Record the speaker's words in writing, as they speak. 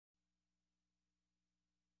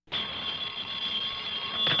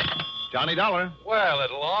Johnny Dollar. Well,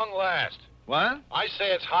 at long last. What? I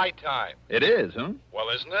say it's high time. It is, huh? Well,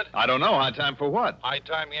 isn't it? I don't know. High time for what? High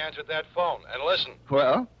time you answered that phone. And listen,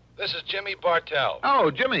 Well? this is Jimmy Bartell.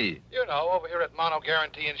 Oh, Jimmy. You know, over here at Mono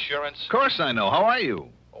Guarantee Insurance. Of course I know. How are you?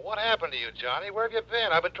 Well, what happened to you, Johnny? Where have you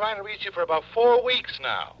been? I've been trying to reach you for about 4 weeks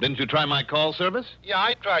now. Didn't you try my call service? Yeah,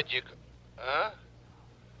 I tried you. Huh?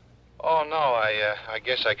 Oh, no, I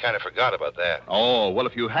guess I kind of forgot about that. Oh, well,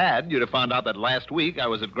 if you had, you'd have found out that last week I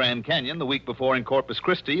was at Grand Canyon, the week before in Corpus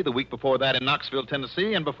Christi, the week before that in Knoxville,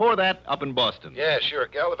 Tennessee, and before that up in Boston. Yeah, sure,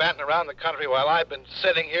 gallivanting around the country while I've been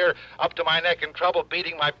sitting here up to my neck in trouble,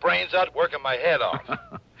 beating my brains out, working my head off.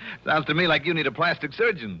 Sounds to me like you need a plastic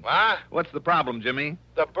surgeon. Huh? What's the problem, Jimmy?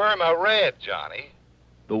 The Burma Red, Johnny.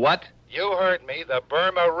 The what? You heard me, the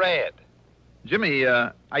Burma Red. Jimmy,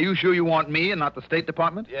 are you sure you want me and not the State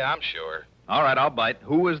Department? Yeah, I'm sure. All right, I'll bite.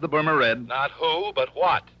 Who is the Burma Red? Not who, but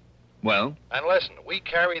what. Well? And listen, we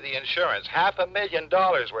carry the insurance,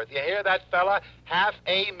 $500,000 worth. You hear that, fella?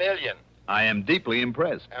 $500,000. I am deeply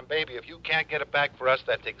impressed. And, baby, if you can't get it back for us,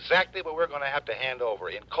 that's exactly what we're going to have to hand over.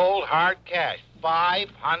 In cold, hard cash.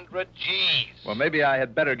 500 G's. Well, maybe I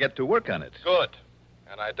had better get to work on it. Good.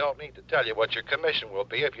 And I don't need to tell you what your commission will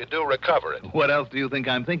be if you do recover it. What else do you think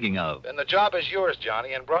I'm thinking of? Then the job is yours,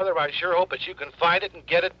 Johnny. And, brother, I sure hope that you can find it and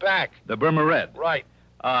get it back. The Burma Red? Right.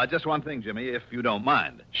 Just one thing, Jimmy, if you don't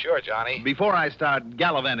mind. Sure, Johnny. Before I start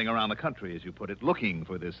gallivanting around the country, as you put it, looking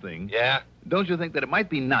for this thing... Yeah? Don't you think that it might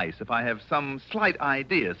be nice if I have some slight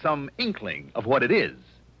idea, some inkling of what it is,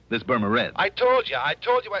 this Burma Red? I told you.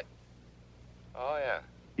 Oh, yeah.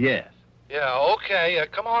 Yes. Yeah, okay.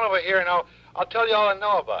 Come on over here and I'll tell you all I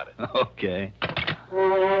know about it. Okay.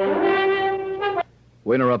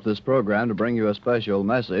 We interrupt this program to bring you a special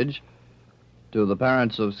message. To the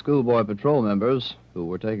parents of schoolboy patrol members who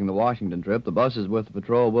were taking the Washington trip, the buses with the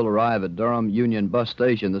patrol will arrive at Durham Union Bus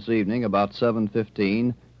Station this evening about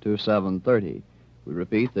 7:15 to 7:30. We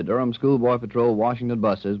repeat, the Durham Schoolboy Patrol Washington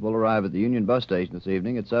buses will arrive at the Union Bus Station this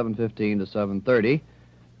evening at 7:15 to 7:30.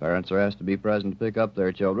 Parents are asked to be present to pick up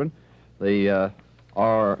their children. The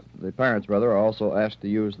parents, are also asked to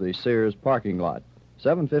use the Sears parking lot.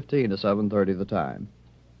 7:15 to 7:30 the time.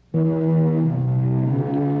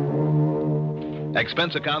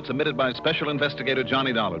 Expense account submitted by Special Investigator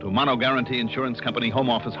Johnny Dollar to Mono Guarantee Insurance Company, Home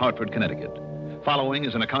Office, Hartford, Connecticut. Following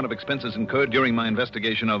is an account of expenses incurred during my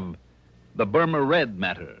investigation of the Burma Red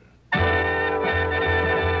Matter.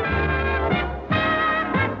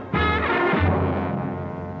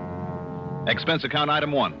 Expense account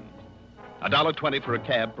item 1. $1.20 for a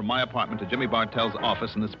cab from my apartment to Jimmy Bartell's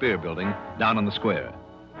office in the Spear Building down on the square.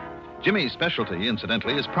 Jimmy's specialty,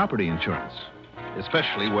 incidentally, is property insurance,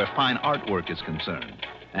 especially where fine artwork is concerned.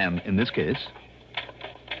 And in this case...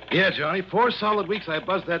 Yeah, Johnny, 4 solid weeks I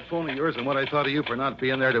buzzed that phone of yours, and what I thought of you for not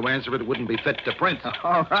being there to answer it wouldn't be fit to print.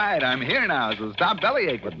 All right, I'm here now, so stop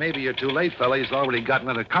bellyaching. But maybe you're too late, fella. He's already gotten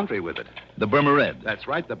into the country with it. The Burma Red. That's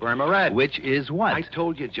right, the Burma Red. Which is what? I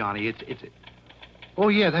told you, Johnny, it's... Oh,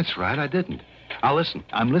 yeah, that's right, I didn't. Now, listen.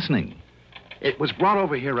 I'm listening. It was brought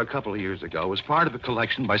over here a couple of years ago as part of a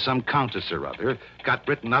collection by some countess or other. Got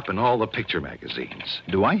written up in all the picture magazines.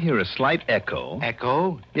 Do I hear a slight echo?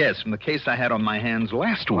 Echo? Yes, from the case I had on my hands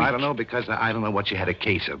last week. Well, I don't know, because I don't know what you had a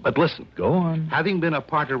case of. But listen. Go on. Having been a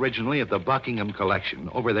part originally of the Buckingham collection,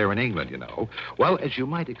 over there in England, you know, well, as you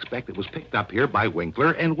might expect, it was picked up here by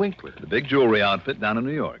Winkler and Winkler. The big jewelry outfit down in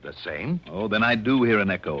New York. The same? Oh, then I do hear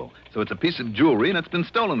an echo. So it's a piece of jewelry and it's been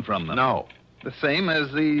stolen from them. No. The same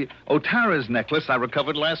as the Otara's necklace I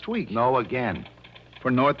recovered last week. No again.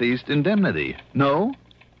 For Northeast indemnity. No?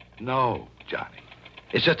 No, Johnny.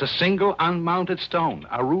 It's just a single unmounted stone,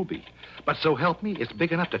 a ruby. But so help me, it's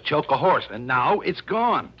big enough to choke a horse, and now it's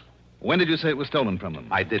gone. When did you say it was stolen from them?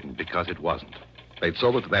 I didn't, because it wasn't. They'd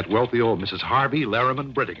sold it to that wealthy old Mrs. Harvey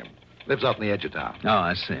Larriman Brittingham. Lives out on the edge of town. Oh,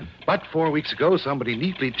 I see. But 4 weeks ago, somebody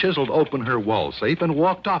neatly chiseled open her wall safe and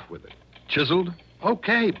walked off with it. Chiseled?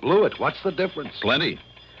 Okay, blew it. What's the difference? Plenty.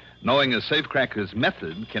 Knowing a safecracker's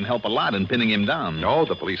method can help a lot in pinning him down. No,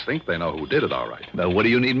 the police think they know who did it, all right. Well, what do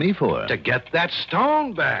you need me for? To get that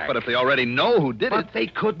stone back. But if they already know who did it... But they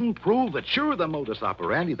couldn't prove it. Sure, the modus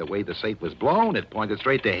operandi, the way the safe was blown, it pointed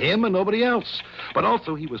straight to him and nobody else. But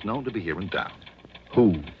also he was known to be here in town.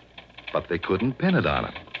 Who? But they couldn't pin it on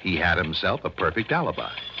him. He had himself a perfect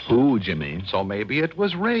alibi. Who, Jimmy? So maybe it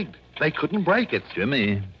was rigged. They couldn't break it.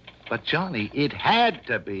 Jimmy... But, Johnny, it had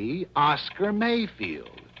to be Oscar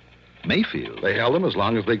Mayfield. Mayfield? They held him as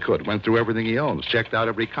long as they could, went through everything he owns, checked out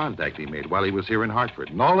every contact he made while he was here in Hartford.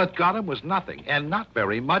 And all that got him was nothing, and not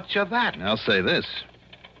very much of that. I'll say this.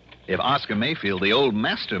 If Oscar Mayfield, the old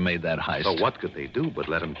master, made that heist. So what could they do but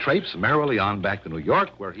let him traipse merrily on back to New York,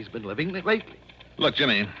 where he's been living lately? Look,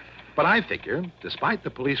 Jimmy. But I figure, despite the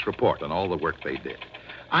police report on all the work they did,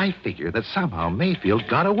 I figure that somehow Mayfield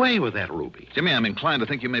got away with that ruby. Jimmy, I'm inclined to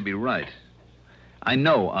think you may be right. I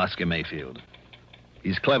know Oscar Mayfield.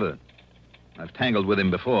 He's clever. I've tangled with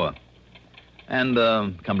him before. And,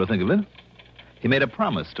 come to think of it, he made a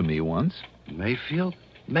promise to me once. Mayfield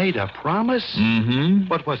made a promise? Mm-hmm.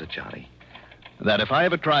 What was it, Johnny? That if I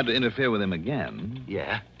ever tried to interfere with him again...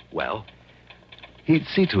 Yeah, well? He'd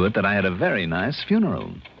see to it that I had a very nice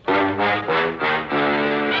funeral.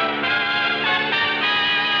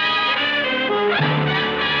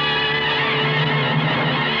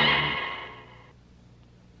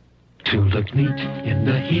 To look neat in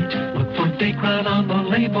the heat, look for Dacron on the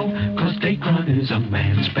label, 'cause Dacron is a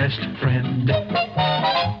man's best friend.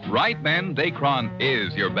 Right, men, Dacron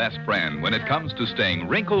is your best friend when it comes to staying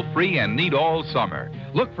wrinkle-free and neat all summer.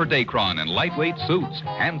 Look for Dacron in lightweight suits,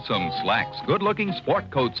 handsome slacks, good-looking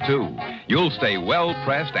sport coats, too. You'll stay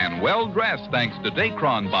well-pressed and well-dressed thanks to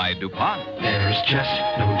Dacron by DuPont. There's just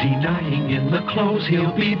no denying in the clothes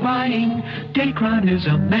he'll be buying, Dacron is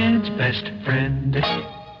a man's best friend.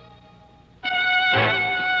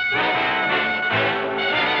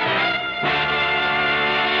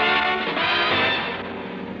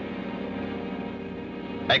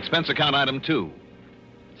 Expense account item 2.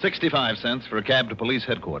 65 cents for a cab to police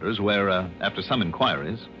headquarters where, after some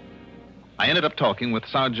inquiries, I ended up talking with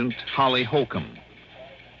Sergeant Holly Holcomb.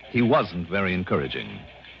 He wasn't very encouraging.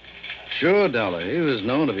 Sure, Dollar. He was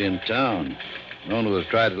known to be in town. Known to have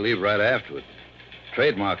tried to leave right afterward.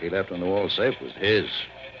 Trademark he left on the wall safe was his.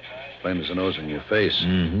 Plain as the nose on your face.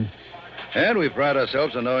 Mm-hmm. And we pride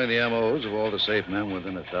ourselves on knowing the M.O.s of all the safe men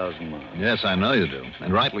within 1,000 miles. Yes, I know you do,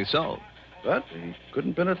 and rightly so. But he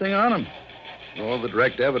couldn't pin a thing on him. All the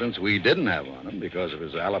direct evidence we didn't have on him because of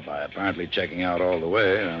his alibi apparently checking out all the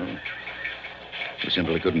way, we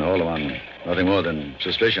simply couldn't hold him on nothing more than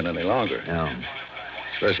suspicion any longer. Yeah.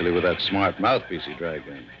 Especially with that smart mouthpiece he dragged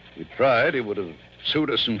in. If he tried, he would have sued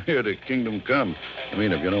us from here to Kingdom Come. I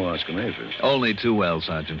mean, if you know Oscar Mayfield. Only too well,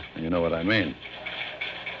 Sergeant. And you know what I mean.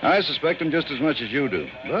 I suspect him just as much as you do.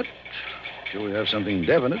 But till we have something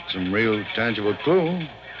definite, some real tangible clue...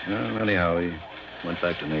 Well, anyhow, he went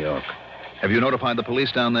back to New York. Have you notified the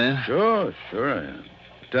police down there? Sure I am.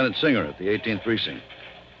 Lieutenant Singer at the 18th Precinct.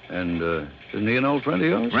 And, isn't he an old friend of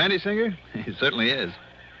yours? Randy Singer? He certainly is.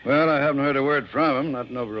 Well, I haven't heard a word from him, not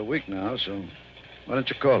in over a week now, so why don't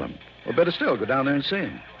you call him? Or better still, go down there and see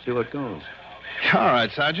him. See what goes. All right,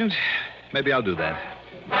 Sergeant. Maybe I'll do that.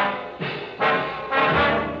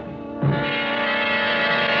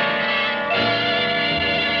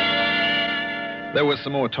 There was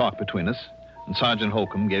some more talk between us, and Sergeant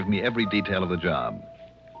Holcomb gave me every detail of the job.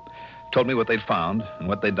 Told me what they'd found and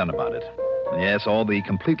what they'd done about it. And yes, all the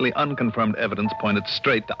completely unconfirmed evidence pointed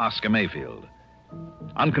straight to Oscar Mayfield.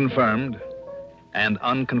 Unconfirmed and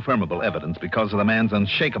unconfirmable evidence because of the man's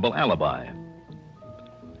unshakable alibi.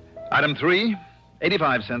 Item 3,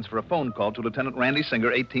 85 cents for a phone call to Lieutenant Randy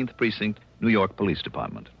Singer, 18th Precinct, New York Police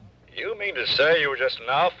Department. You mean to say you just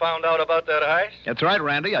now found out about that heist? That's right,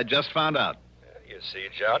 Randy. I just found out. You see,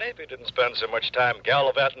 Johnny, if you didn't spend so much time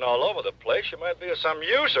gallivanting all over the place, you might be of some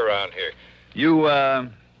use around here.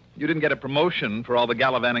 You didn't get a promotion for all the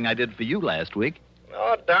gallivanting I did for you last week.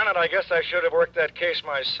 Oh, darn it, I guess I should have worked that case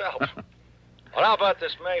myself. Well, how about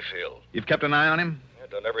this Mayfield? You've kept an eye on him?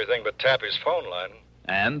 I've done everything but tap his phone line.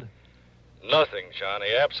 And? Nothing, Johnny,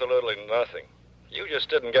 absolutely nothing. You just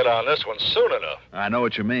didn't get on this one soon enough. I know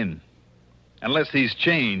what you mean. Unless he's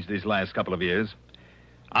changed these last couple of years,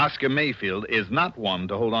 Oscar Mayfield is not one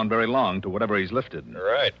to hold on very long to whatever he's lifted.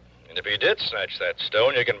 Right. And if he did snatch that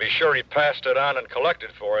stone, you can be sure he passed it on and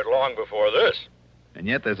collected for it long before this. And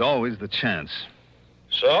yet there's always the chance.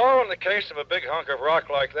 So, in the case of a big hunk of rock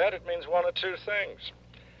like that, it means one of two things.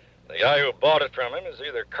 The guy who bought it from him is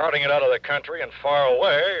either carting it out of the country and far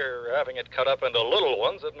away, or having it cut up into little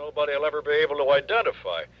ones that nobody will ever be able to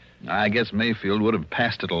identify. I guess Mayfield would have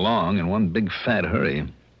passed it along in one big fat hurry.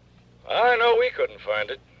 I know we couldn't find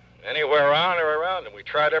it. Anywhere on or around him. We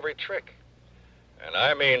tried every trick. And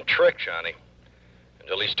I mean trick, Johnny.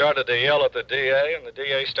 Until he started to yell at the DA, and the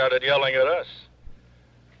DA started yelling at us.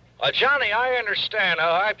 Johnny, I understand.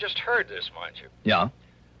 I've just heard this, mind you. Yeah?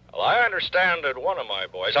 Well, I understand that one of my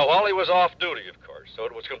boys... Oh, well, he was off duty, of course, so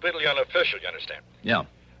it was completely unofficial, you understand? Yeah.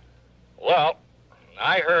 Well,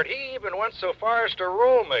 I heard he even went so far as to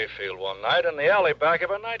roll Mayfield one night in the alley back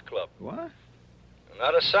of a nightclub. What?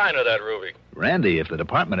 Not a sign of that, Ruby. Randy, if the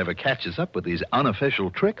department ever catches up with these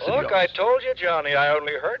unofficial tricks of Look, yours... I told you, Johnny, I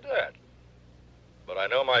only heard that. but I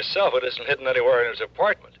know myself it isn't hidden anywhere in his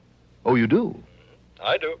apartment. Oh, you do?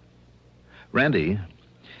 I do. Randy,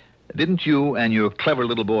 didn't you and your clever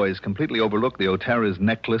little boys completely overlook the Otara's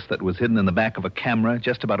necklace that was hidden in the back of a camera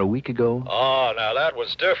just about a week ago? Oh, now that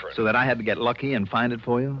was different. So that I had to get lucky and find it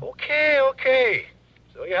for you? Okay.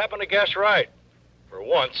 So you happen to guess right. For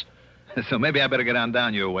once. So maybe I better get on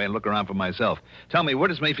down your way and look around for myself. Tell me, where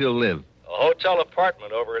does Mayfield live? A hotel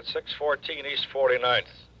apartment over at 614 East 49th.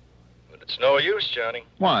 But it's no use, Johnny.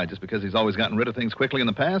 Why, just because he's always gotten rid of things quickly in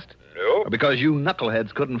the past? No. Or because you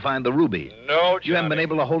knuckleheads couldn't find the ruby? No, Johnny. You haven't been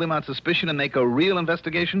able to hold him on suspicion and make a real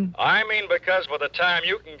investigation? I mean because by the time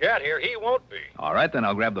you can get here, he won't be. All right, then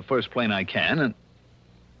I'll grab the first plane I can and...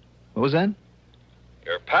 What was that?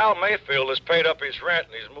 Your pal Mayfield has paid up his rent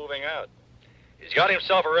and he's moving out. He's got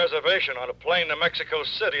himself a reservation on a plane to Mexico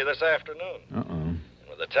City this afternoon. Uh-oh. And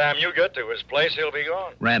by the time you get to his place, he'll be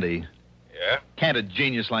gone. Randy, Yeah? can't a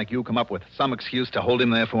genius like you come up with some excuse to hold him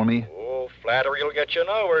there for me? Oh, flattery will get you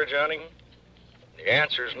nowhere, Johnny. The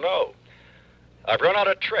answer's no. I've run out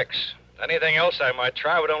of tricks. Anything else I might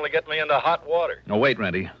try would only get me into hot water. No, wait,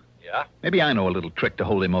 Randy. Yeah? Maybe I know a little trick to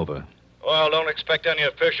hold him over. Well, don't expect any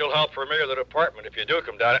official help from me or the department if you do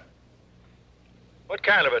come down it. What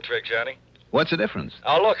kind of a trick, Johnny? What's the difference?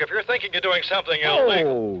 Now, look, if you're thinking you're doing something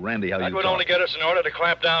illegal, Oh, Randy, how that you would talk. only get us in order to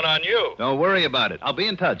clamp down on you. Don't worry about it. I'll be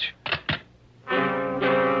in touch.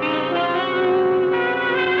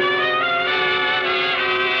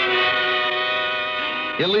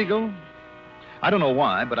 Illegal? I don't know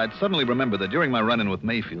why, but I'd suddenly remember that during my run-in with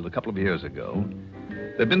Mayfield a couple of years ago,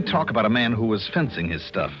 there'd been talk about a man who was fencing his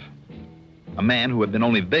stuff. A man who had been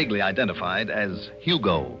only vaguely identified as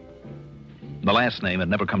Hugo. The last name had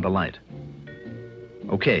never come to light.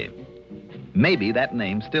 Okay, maybe that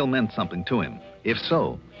name still meant something to him. If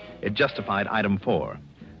so, it justified item 4.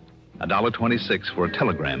 $1.26 for a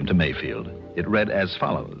telegram to Mayfield. It read as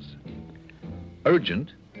follows. Urgent,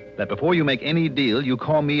 that before you make any deal, you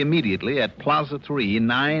call me immediately at Plaza 3,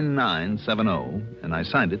 9970, and I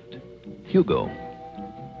signed it, Hugo.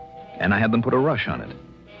 And I had them put a rush on it,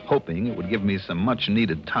 hoping it would give me some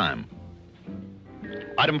much-needed time.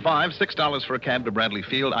 Item 5, $6 for a cab to Bradley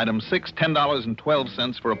Field. Item 6,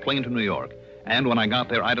 $10.12 for a plane to New York. And when I got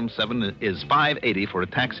there, item 7 is $5.80 for a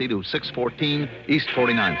taxi to 614 East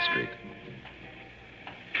 49th Street.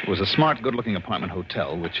 It was a smart, good-looking apartment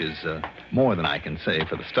hotel, which is more than I can say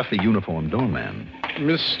for the stuffy uniformed doorman.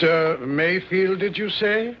 Mr. Mayfield, did you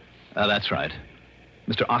say? That's right.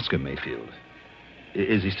 Mr. Oscar Mayfield.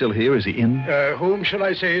 Is he still here? Is he in? Whom shall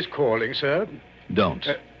I say is calling, sir? Don't.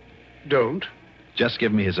 Don't. Just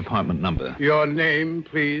give me his apartment number. Your name,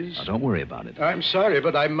 please. Now, don't worry about it. I'm sorry,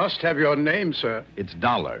 but I must have your name, sir. It's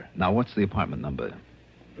Dollar. Now, what's the apartment number?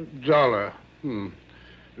 Dollar.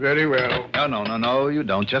 Very well. No, you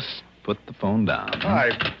don't. Just put the phone down.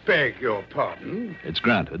 I beg your pardon. It's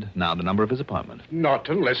granted. Now, the number of his apartment. Not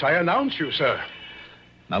unless I announce you, sir.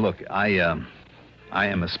 Now, look, I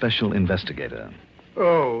am a special investigator.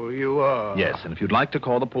 Oh, you are? Yes, and if you'd like to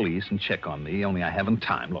call the police and check on me, only I haven't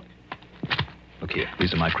time. Look here.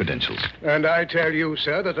 These are my credentials. And I tell you,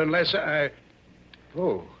 sir, that unless I...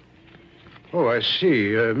 Oh, I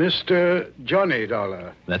see. Mr. Johnny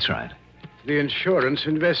Dollar. That's right. The insurance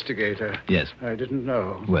investigator. Yes. I didn't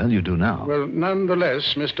know. Well, you do now. Well,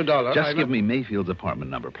 nonetheless, Mr. Dollar... Just give me Mayfield's apartment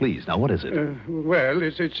number, please. Now, what is it? Well,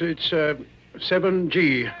 it's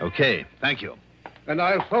 7G. Okay, thank you. And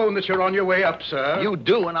I'll phone that you're on your way up, sir. You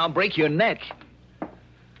do, and I'll break your neck.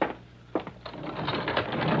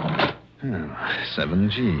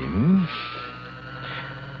 7G,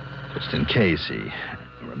 Just in case he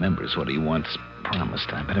remembers what he once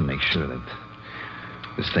promised, I better make sure that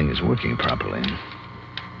this thing is working properly.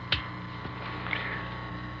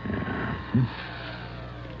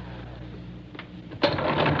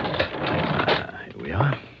 Here we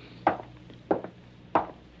are.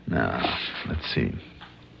 Now, let's see.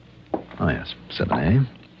 Oh, yes, 7A.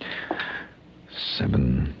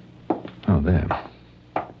 7... Oh, there.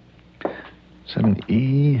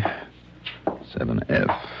 7E,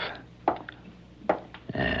 7F,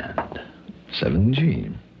 and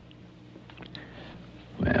 7G.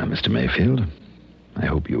 Well, Mr. Mayfield, I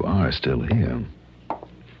hope you are still here.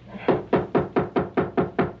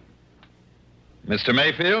 Mr.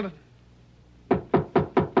 Mayfield?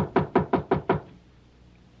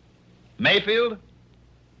 Mayfield?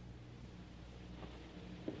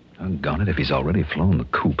 Doggone it, if he's already flown the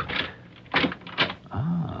coop.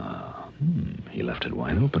 He left it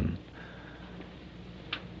wide open.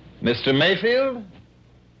 Mr. Mayfield?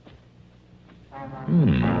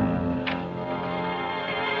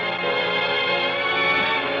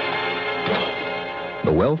 The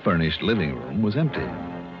The well-furnished living room was empty.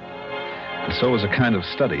 And so was a kind of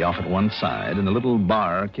study off at one side and a little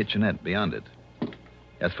bar kitchenette beyond it.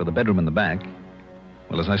 As for the bedroom in the back,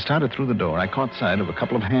 well, as I started through the door, I caught sight of a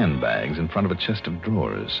couple of handbags in front of a chest of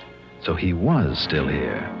drawers. So he was still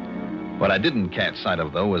here. What I didn't catch sight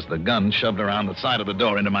of, though, was the gun shoved around the side of the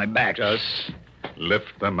door into my back. Just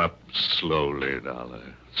lift them up slowly, Dollar.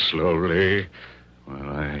 Slowly. While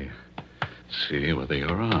I see whether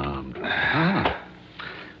you're armed. Ah.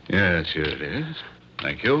 Yes, here it is.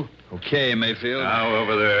 Thank you. Okay, Mayfield. Now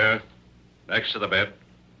over there, next to the bed.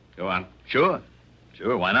 Go on. Sure.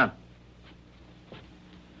 Sure, why not?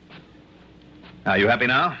 Are you happy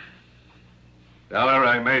now? Dollar,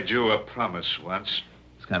 I made you a promise once.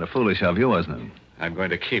 It's kind of foolish of you, wasn't it? I'm going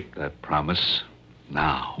to keep that promise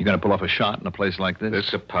now. You going to pull off a shot in a place like this?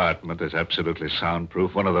 This apartment is absolutely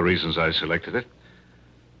soundproof. One of the reasons I selected it.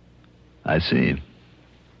 I see.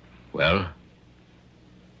 Well,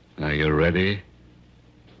 are you ready?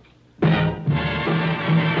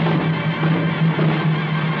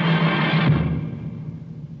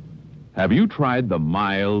 Have you tried the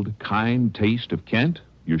mild, kind taste of Kent?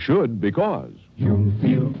 You should, because You'll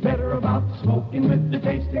feel better about smoking with the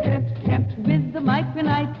taste of Kent. Kent with the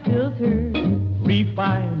micronite filter.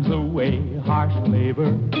 refines away harsh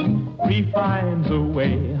flavor, refines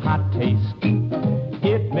away hot taste.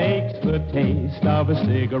 It makes the taste of a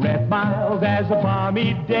cigarette mild as a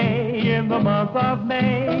balmy day in the month of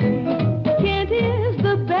May. Kent is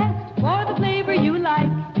the best for the flavor you like.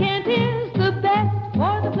 Kent is the best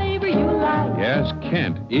for the flavor you like. yes,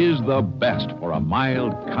 Kent is the best for a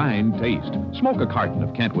mild, kind taste. Smoke a carton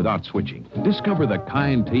of Kent without switching. Discover the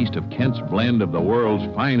kind taste of Kent's blend of the world's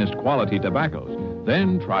finest quality tobaccos.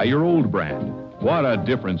 Then try your old brand. What a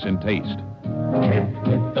difference in taste. Kent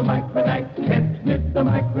with the micronite, Kent with the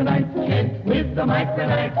micronite, Kent with the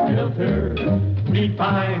micronite filter.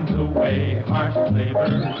 Refines away harsh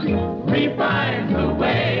flavor, refines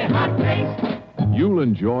away hot taste. You'll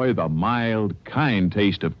enjoy the mild, kind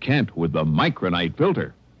taste of Kent with the micronite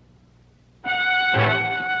filter.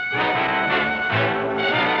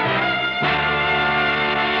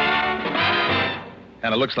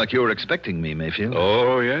 And it looks like you were expecting me, Mayfield.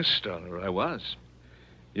 Oh, yes, Dollar, I was.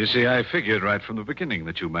 You see, I figured right from the beginning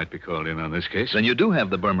that you might be called in on this case. Then you do have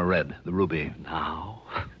the Burma Red, the ruby. Now?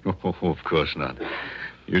 Oh, of course not.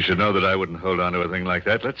 You should know that I wouldn't hold on to a thing like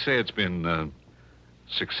that. Let's say it's been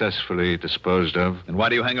successfully disposed of. And why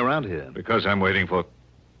do you hang around here? Because I'm waiting for...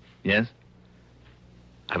 Yes?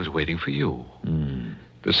 I was waiting for you.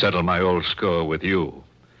 To settle my old score with you.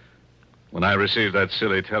 When I received that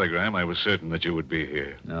silly telegram, I was certain that you would be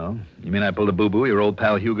here. No? You mean I pulled a boo-boo? Your old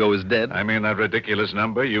pal Hugo is dead? I mean that ridiculous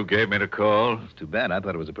number you gave me to call. It's too bad. I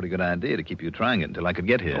thought it was a pretty good idea to keep you trying it until I could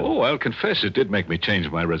get here. Oh, I'll confess it did make me change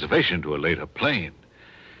my reservation to a later plane.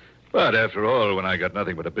 But after all, when I got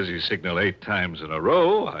nothing but a busy signal 8 times in a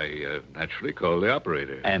row, I naturally called the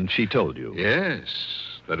operator. And she told you? Yes,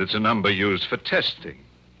 that it's a number used for testing.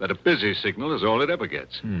 That a busy signal is all it ever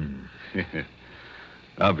gets.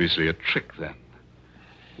 Obviously a trick, then.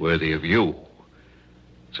 Worthy of you.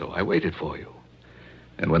 So I waited for you.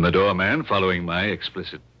 And when the doorman, following my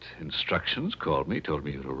explicit instructions, called me, told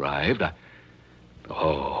me you'd arrived,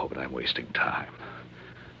 Oh, but I'm wasting time.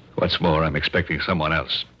 What's more, I'm expecting someone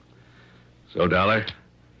else. So, Dollar,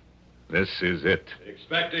 this is it.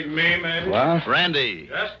 Expecting me, maybe? What? Randy!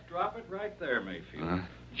 Just drop it right there, Mayfield.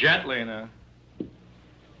 Gently now.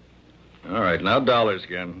 All right, now dollars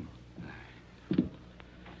again.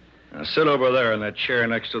 Now sit over there in that chair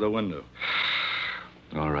next to the window.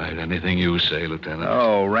 All right, anything you say, Lieutenant.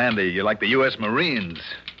 Oh, Randy, you're like the U.S. Marines.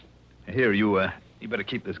 Here, you better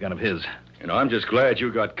keep this gun of his. You know, I'm just glad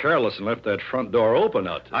you got careless and left that front door open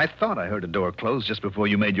out there. I thought I heard a door close just before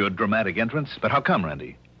you made your dramatic entrance. But how come,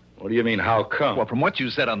 Randy? What do you mean, how come? Well, from what you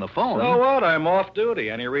said on the phone... So what? I'm off duty.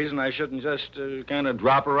 Any reason I shouldn't just kind of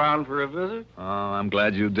drop around for a visit? Oh, I'm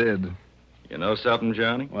glad you did. You know something,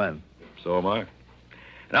 Johnny? What? So am I.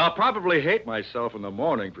 Now, I'll probably hate myself in the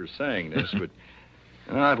morning for saying this, but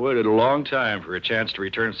I've waited a long time for a chance to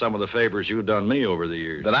return some of the favors you've done me over the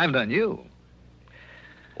years. But I've done you.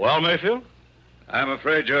 Well, Mayfield? I'm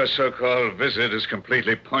afraid your so-called visit is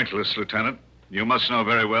completely pointless, Lieutenant. You must know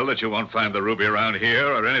very well that you won't find the ruby around here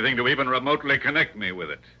or anything to even remotely connect me with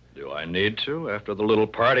it. Do I need to after the little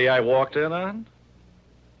party I walked in on?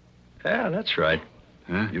 Yeah, that's right.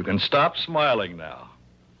 Huh? You can stop smiling now.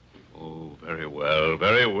 Oh, very well.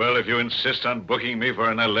 Very well, if you insist on booking me for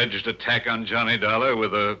an alleged attack on Johnny Dollar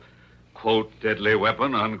with a, quote, deadly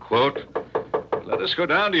weapon, unquote. Let us go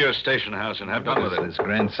down to your station house and have done with it. This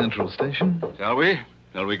Grand Central Station? Shall we?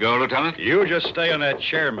 Shall we go, Lieutenant? You just stay in that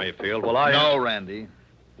chair, Mayfield, while I... No, Randy.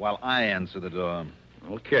 while I answer the door.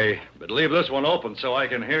 Okay, but leave this one open so I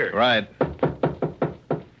can hear. Right.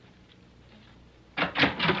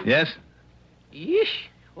 Yes? Yeesh,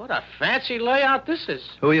 what a fancy layout this is.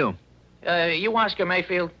 Who are you? You Oscar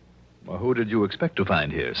Mayfield? Well, who did you expect to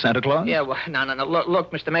find here? Santa Claus? Yeah, well, no.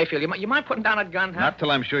 Look, Mr. Mayfield, you mind putting down a gun, huh? Not till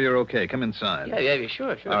I'm sure you're okay. Come inside. Yeah,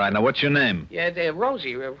 sure. All right, now what's your name? Yeah,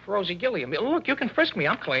 Rosie Gilliam. Look, you can frisk me.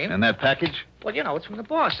 I'm clean. And that package? Well, it's from the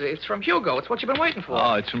boss. It's from Hugo. It's what you've been waiting for.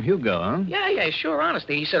 Oh, it's from Hugo, huh? Yeah, sure,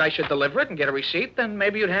 honestly. He said I should deliver it and get a receipt, then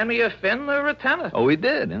maybe you'd hand me a fin or a tenner. Oh, he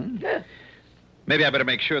did, huh? Yeah. Maybe I better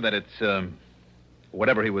make sure that it's,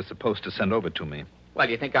 whatever he was supposed to send over to me. Well,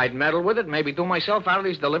 do you think I'd meddle with it, maybe do myself out of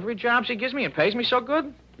these delivery jobs he gives me and pays me so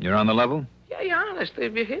good? You're on the level? Yeah, honest,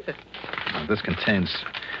 if you hit it. Well, this contains,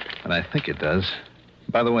 and I think it does.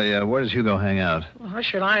 By the way, where does Hugo hang out? Well, how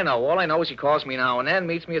should I know? All I know is he calls me now and then,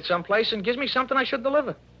 meets me at some place, and gives me something I should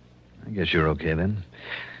deliver. I guess you're okay, then.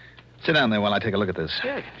 Sit down there while I take a look at this.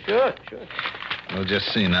 Yeah, sure. We'll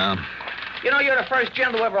just see now. You're the first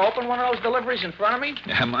gent to ever open one of those deliveries in front of me.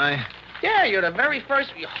 Am I? Yeah, you're the very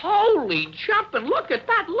first. Holy jumping, look at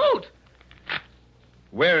that loot.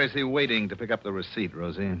 Where is he waiting to pick up the receipt,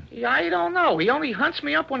 Rosie? Yeah, I don't know. He only hunts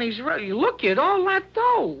me up when he's ready. Look at all that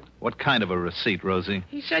dough. What kind of a receipt, Rosie?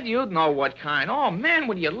 He said you'd know what kind. Oh, man,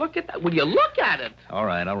 would you look at that? Would you look at it? All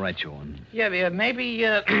right, I'll write you one. Yeah, maybe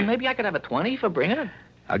I could have a 20 for bringing it.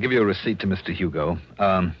 I'll give you a receipt to Mr. Hugo.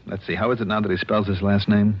 Let's see, how is it now that he spells his last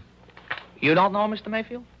name? You don't know, Mr.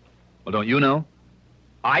 Mayfield? Well, don't you know?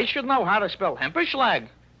 I should know how to spell Hemperschlag.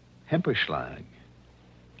 Hemperschlag.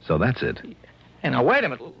 So that's it. Hey, now, wait a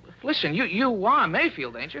minute. Listen, you are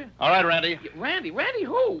Mayfield, ain't you? All right, Randy. Randy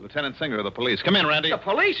who? Lieutenant Singer of the police. Come in, Randy. The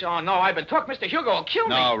police? Oh, no, I've been took. Mr. Hugo will kill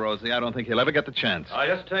me. No, Rosie, I don't think he'll ever get the chance.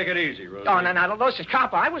 Just take it easy, Rosie. Oh, no, listen,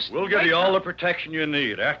 cop, I was... We'll give you all the protection you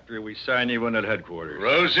need after we sign you in at headquarters.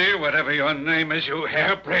 Rosie, whatever your name is, you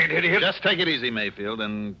hair-brained idiot. Just take it easy, Mayfield,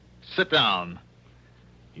 and sit down.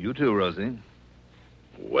 You too, Rosie.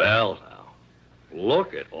 Well, now,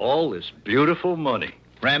 look at all this beautiful money.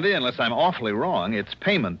 Randy, unless I'm awfully wrong, it's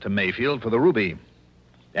payment to Mayfield for the ruby.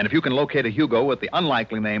 And if you can locate a Hugo with the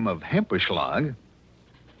unlikely name of Hemperschlag,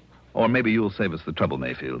 or maybe you'll save us the trouble,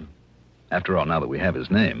 Mayfield. After all, now that we have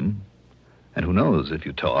his name, and who knows, if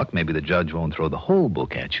you talk, maybe the judge won't throw the whole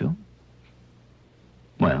book at you.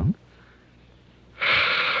 Well?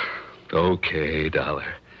 Okay,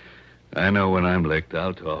 Dollar. I know when I'm licked,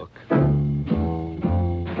 I'll talk.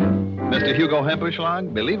 Mr. Hugo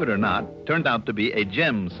Hemperschlag, believe it or not, turned out to be a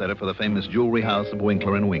gem setter for the famous jewelry house of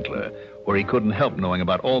Winkler & Winkler, where he couldn't help knowing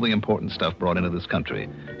about all the important stuff brought into this country,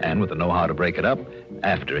 and with the know-how to break it up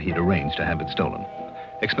after he'd arranged to have it stolen.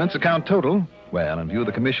 Expense account total, well, in view of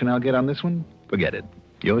the commission I'll get on this one, forget it.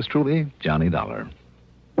 Yours truly, Johnny Dollar.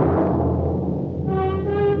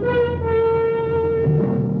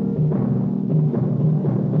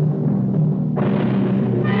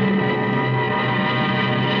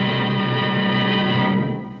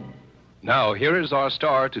 Now, here is our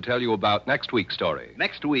star to tell you about next week's story.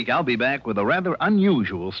 Next week, I'll be back with a rather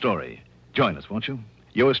unusual story. Join us, won't you?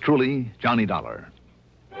 Yours truly, Johnny Dollar.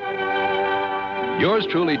 Yours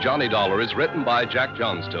truly, Johnny Dollar, is written by Jack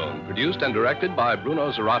Johnstone, produced and directed by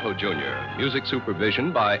Bruno Zerato Jr., music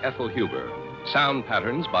supervision by Ethel Huber, sound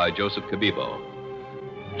patterns by Joseph Cabibo.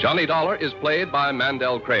 Johnny Dollar is played by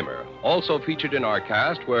Mandel Kramer. Also featured in our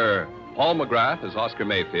cast were Paul McGrath as Oscar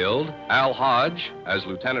Mayfield, Al Hodge as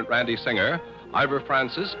Lieutenant Randy Singer, Ivor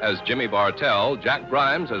Francis as Jimmy Bartell, Jack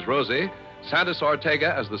Grimes as Rosie, Santos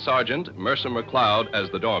Ortega as the Sergeant, Mercer McLeod as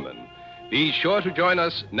the Doorman. Be sure to join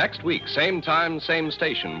us next week, same time, same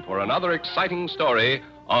station, for another exciting story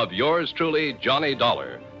of yours truly, Johnny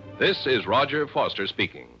Dollar. This is Roger Foster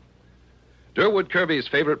speaking. Durwood Kirby's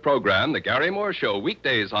favorite program, The Gary Moore Show,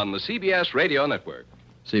 weekdays on the CBS Radio Network.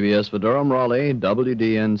 CBS for Durham, Raleigh,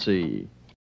 WDNC.